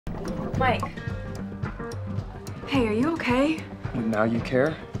Mike. Hey, are you okay? Now you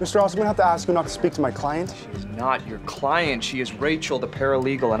care? Mr. Ross, I'm gonna have to ask you not to speak to my client. She is not your client. She is Rachel, the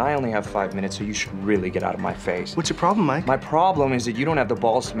paralegal, and I only have 5 minutes, so you should really get out of my face. What's your problem, Mike? My problem is that you don't have the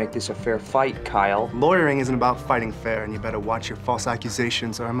balls to make this a fair fight, Kyle. Lawyering isn't about fighting fair, and you better watch your false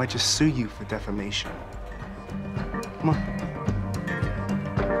accusations, or I might just sue you for defamation. Come on.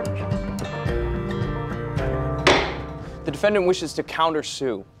 The defendant wishes to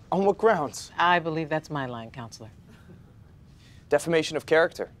countersue. On what grounds? I believe that's my line, Counselor. Defamation of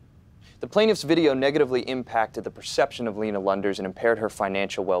character. The plaintiff's video negatively impacted the perception of Lena Lunders and impaired her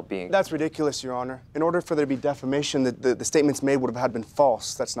financial well-being. That's ridiculous, Your Honor. In order for there to be defamation, the statements made would have had been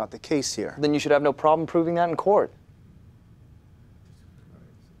false. That's not the case here. Then you should have no problem proving that in court.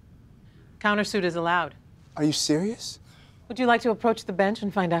 Countersuit is allowed. Are you serious? Would you like to approach the bench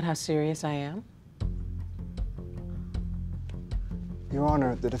and find out how serious I am? Your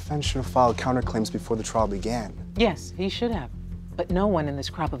Honor, the defense should have filed counterclaims before the trial began. Yes, he should have. But no one in this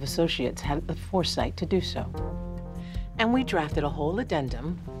crop of associates had the foresight to do so. And we drafted a whole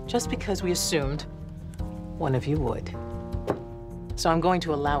addendum just because we assumed one of you would. So I'm going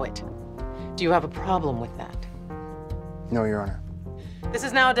to allow it. Do you have a problem with that? No, Your Honor. This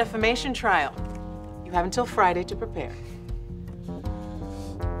is now a defamation trial. You have until Friday to prepare.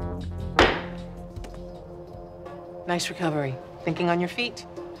 Nice recovery. Thinking on your feet.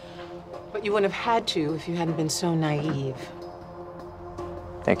 But you wouldn't have had to if you hadn't been so naive.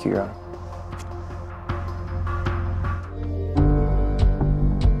 Thank you, Your Honor.